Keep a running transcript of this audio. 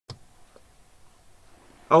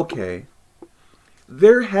Okay,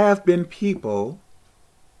 there have been people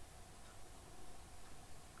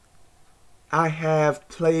I have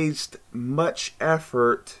placed much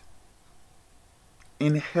effort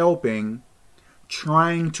in helping,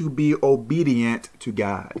 trying to be obedient to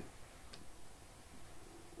God.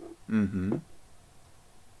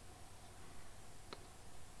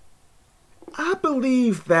 I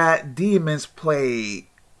believe that demons play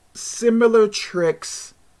similar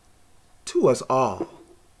tricks to us all.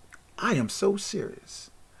 I am so serious.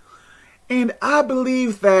 And I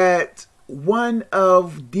believe that one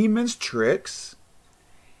of demons' tricks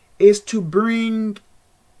is to bring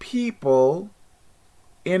people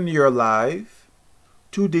in your life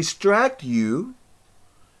to distract you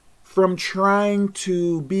from trying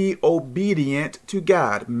to be obedient to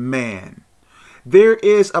God. Man, there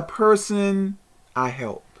is a person I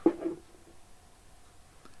help.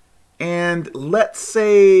 And let's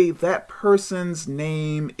say that person's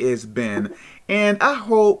name is Ben. And I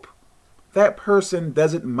hope that person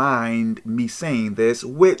doesn't mind me saying this,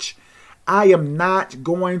 which I am not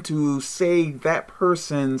going to say that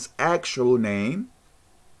person's actual name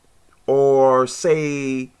or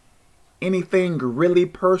say anything really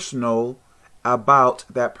personal about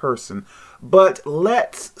that person. But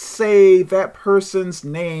let's say that person's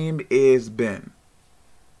name is Ben,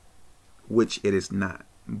 which it is not.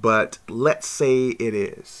 But let's say it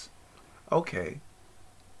is. Okay.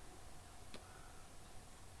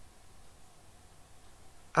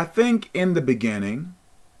 I think in the beginning,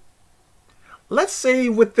 let's say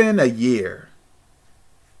within a year.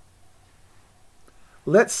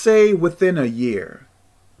 Let's say within a year,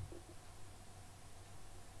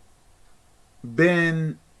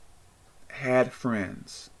 Ben had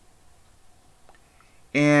friends.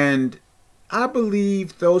 And I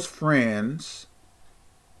believe those friends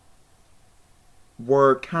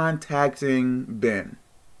were contacting Ben.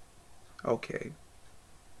 Okay.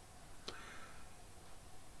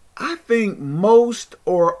 I think most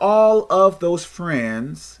or all of those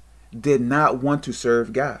friends did not want to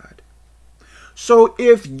serve God. So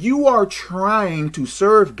if you are trying to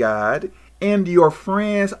serve God and your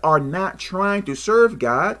friends are not trying to serve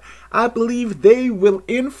God, I believe they will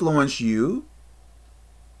influence you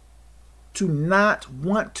to not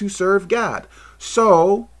want to serve God.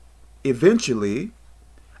 So eventually,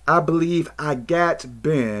 I believe I got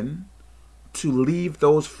Ben to leave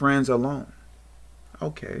those friends alone.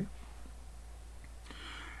 Okay.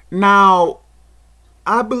 Now,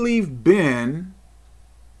 I believe Ben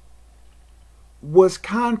was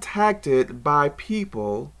contacted by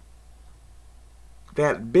people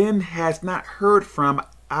that Ben has not heard from,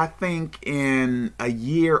 I think, in a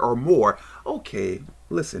year or more. Okay,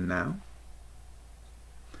 listen now.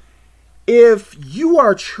 If you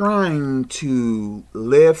are trying to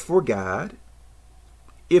live for God,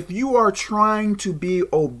 if you are trying to be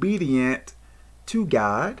obedient to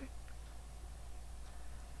God,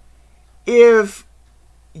 if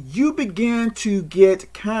you begin to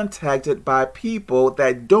get contacted by people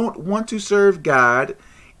that don't want to serve God,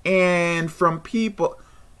 and from people,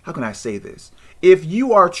 how can I say this? If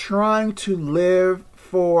you are trying to live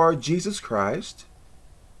for Jesus Christ,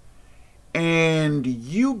 and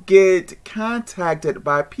you get contacted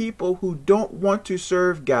by people who don't want to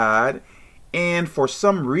serve God, and for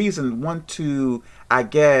some reason want to, I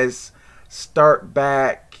guess, start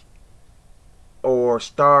back or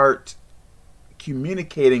start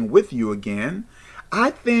communicating with you again, I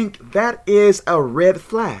think that is a red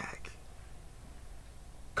flag.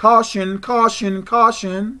 Caution, caution,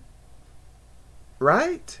 caution.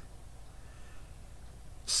 Right?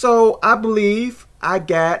 So I believe I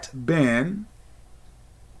got Ben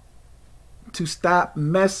to stop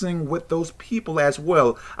messing with those people as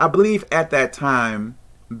well. I believe at that time,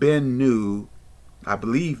 Ben knew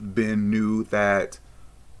that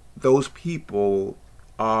those people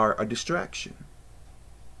are a distraction.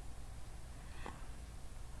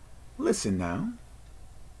 Listen now.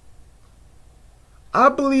 I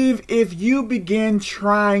believe if you begin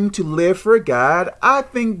trying to live for God, I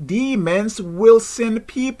think demons will send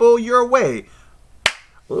people your way.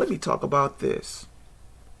 Let me talk about this.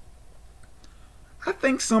 I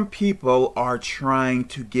think some people are trying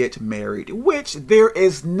to get married, which there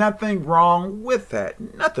is nothing wrong with that.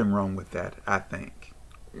 Nothing wrong with that, I think.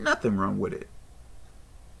 Nothing wrong with it.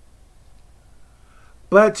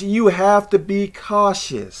 But you have to be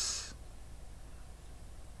cautious.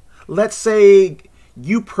 Let's say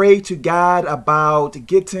you pray to God about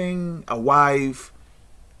getting a wife,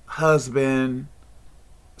 husband,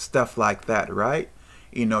 stuff like that, right?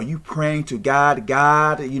 You know, you praying to God,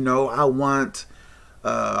 God, you know, I want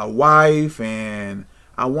a wife and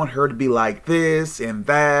I want her to be like this and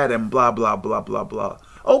that and blah, blah, blah, blah, blah.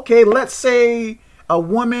 Okay, let's say a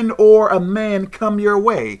woman or a man come your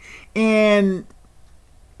way, and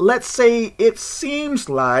let's say it seems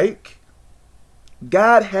like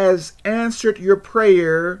God has answered your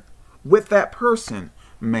prayer with that person.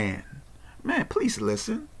 Man, please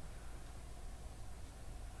listen.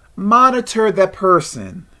 Monitor that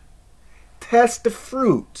person. Test the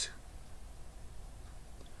fruit.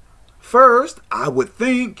 First, I would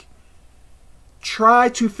think, try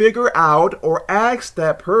to figure out or ask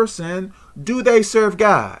that person, do they serve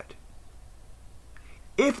God?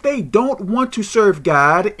 If they don't want to serve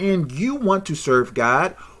God and you want to serve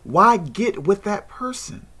God, why get with that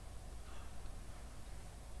person?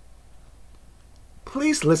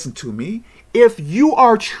 Please listen to me. If you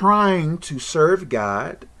are trying to serve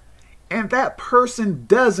God and that person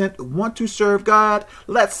doesn't want to serve God,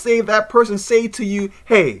 let's say that person say to you,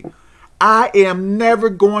 hey, I am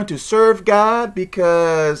never going to serve God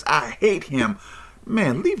because I hate him.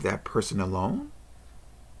 Man, leave that person alone.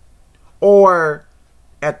 Or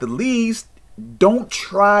at the least, don't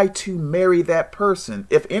try to marry that person.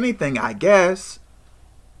 If anything, I guess,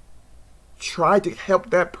 try to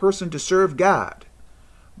help that person to serve God.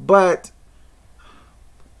 But,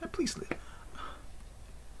 please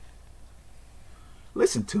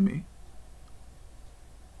listen to me.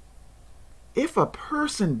 If a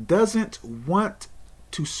person doesn't want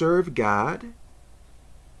to serve God,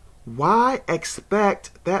 why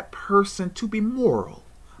expect that person to be moral?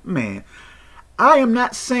 Man, I am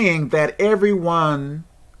not saying that everyone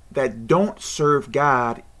that don't serve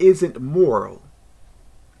God isn't moral.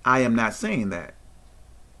 I am not saying that.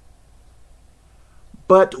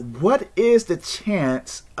 But what is the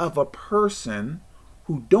chance of a person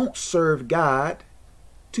who don't serve God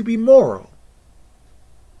to be moral?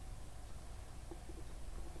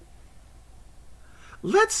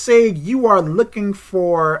 Let's say you are looking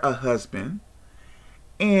for a husband,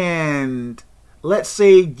 and let's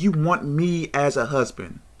say you want me as a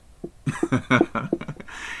husband.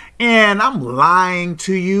 And I'm lying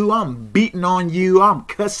to you, I'm beating on you, I'm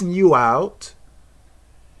cussing you out.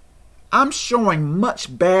 I'm showing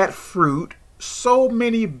much bad fruit, so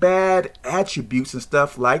many bad attributes and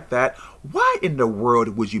stuff like that. Why in the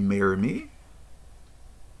world would you marry me?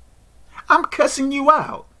 I'm cussing you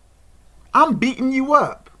out. I'm beating you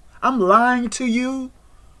up. I'm lying to you.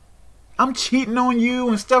 I'm cheating on you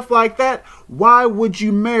and stuff like that. Why would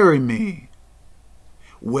you marry me?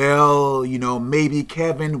 Well, maybe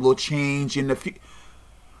Kevin will change in the future.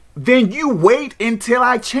 Then you wait until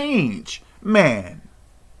I change. Man,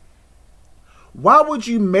 why would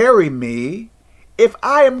you marry me if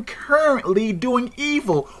I am currently doing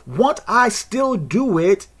evil? Won't I still do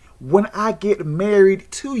it when I get married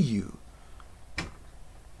to you?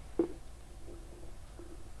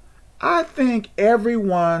 I think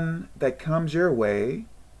everyone that comes your way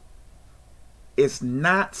is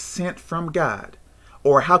not sent from God.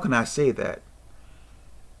 Or how can I say that?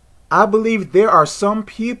 I believe there are some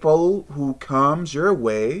people who comes your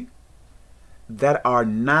way that are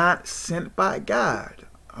not sent by God.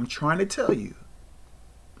 I'm trying to tell you.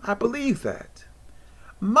 I believe that.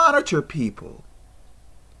 Monitor people.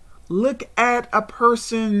 Look at a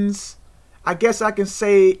person's, I guess I can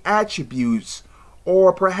say, attributes,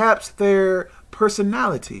 or perhaps their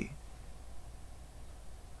personality.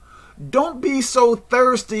 Don't be so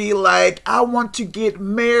thirsty like, I want to get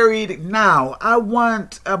married now. I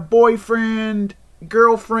want a boyfriend,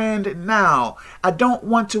 girlfriend now. I don't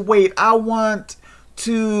want to wait. I want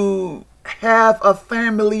to have a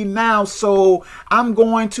family now, so I'm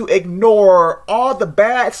going to ignore all the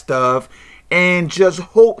bad stuff and just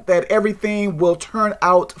hope that everything will turn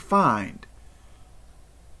out fine.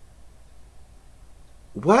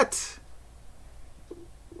 What?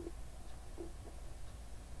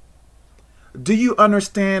 Do you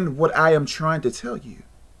understand what I am trying to tell you?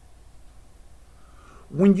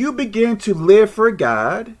 When you begin to live for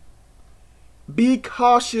God, be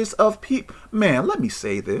cautious of people. Man, let me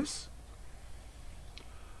say this.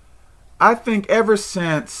 I think ever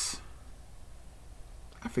since,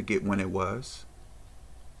 I forget when it was,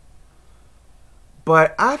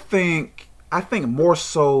 but I think more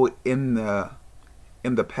so in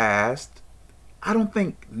the past. I don't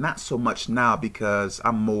think not so much now because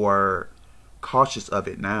I'm more cautious of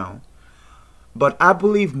it now. But I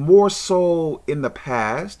believe more so in the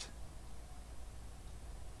past.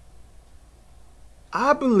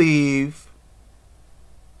 I believe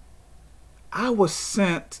I was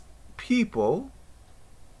sent people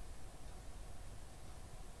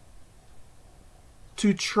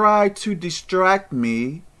to try to distract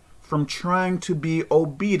me from trying to be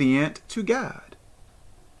obedient to God.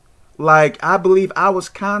 Like, I believe I was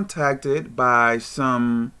contacted by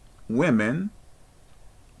some women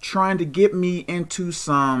trying to get me into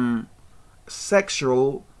some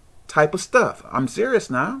sexual type of stuff. I'm serious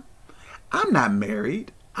now. I'm not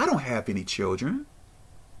married. I don't have any children.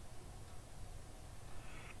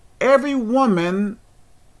 Every woman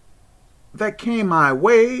that came my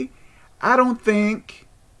way, I don't think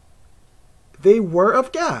they were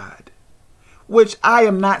of God. Which I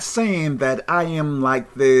am not saying that I am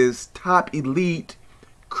like this top elite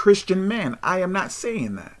Christian man. I am not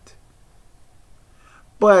saying that.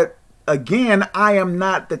 But again, I am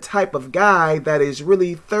not the type of guy that is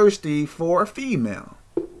really thirsty for a female.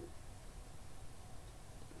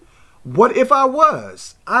 What if I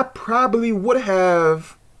was? I probably would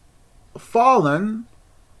have fallen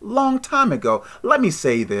long time ago. Let me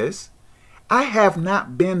say this. I have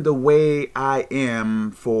not been the way I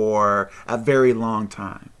am for a very long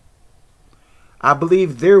time. I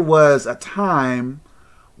believe there was a time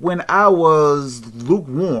when I was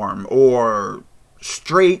lukewarm or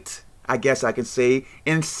straight, I guess I can say,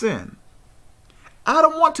 in sin. I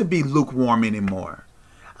don't want to be lukewarm anymore.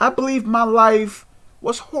 I believe my life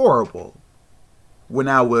was horrible when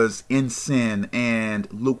I was in sin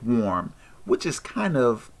and lukewarm, which is kind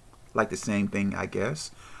of like the same thing, I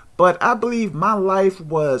guess. But I believe my life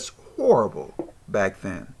was horrible back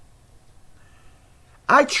then.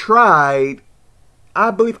 I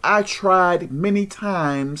believe I tried many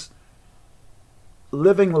times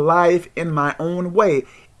living life in my own way.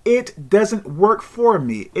 It doesn't work for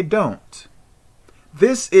me. It don't.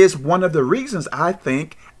 This is one of the reasons I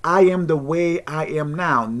think I am the way I am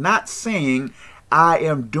now. Not saying I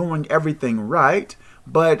am doing everything right,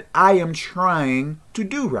 but I am trying to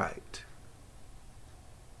do right.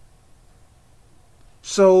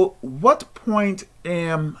 So what point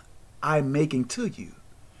am I making to you?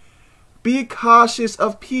 Be cautious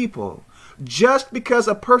of people. Just because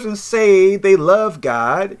a person say they love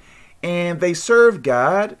God and they serve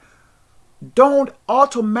God, don't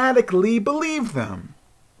automatically believe them.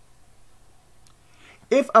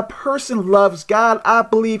 If a person loves God, I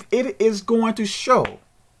believe it is going to show.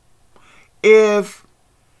 If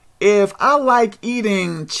I like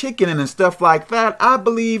eating chicken and stuff like that, I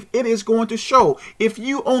believe it is going to show. If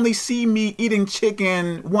you only see me eating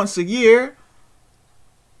chicken once a year,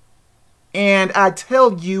 and I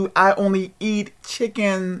tell you I only eat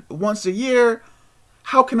chicken once a year,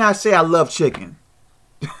 how can I say I love chicken?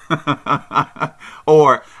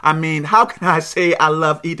 Or, how can I say I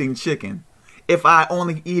love eating chicken if I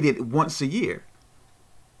only eat it once a year?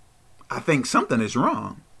 I think something is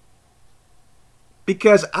wrong.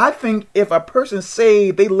 Because I think if a person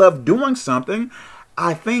say they love doing something,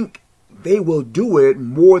 I think they will do it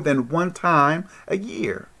more than one time a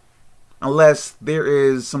year. Unless there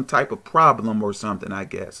is some type of problem or something, I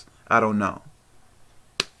guess. I don't know.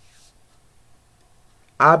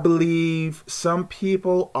 I believe some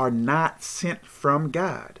people are not sent from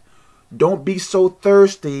God. Don't be so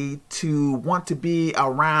thirsty to want to be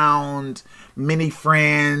around many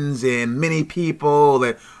friends and many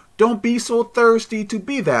people. Don't be so thirsty to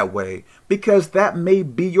be that way, because that may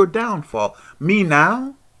be your downfall. Me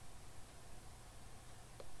now,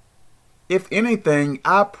 if anything,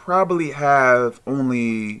 I probably have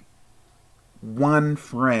only one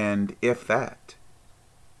friend, if that.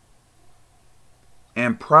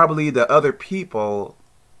 And probably the other people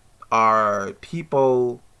are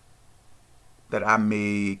people that I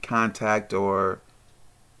may contact or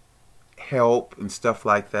help and stuff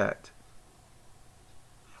like that.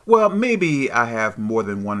 Well, maybe I have more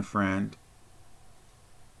than one friend.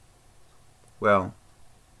 Well,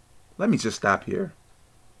 let me just stop here.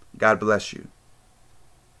 God bless you.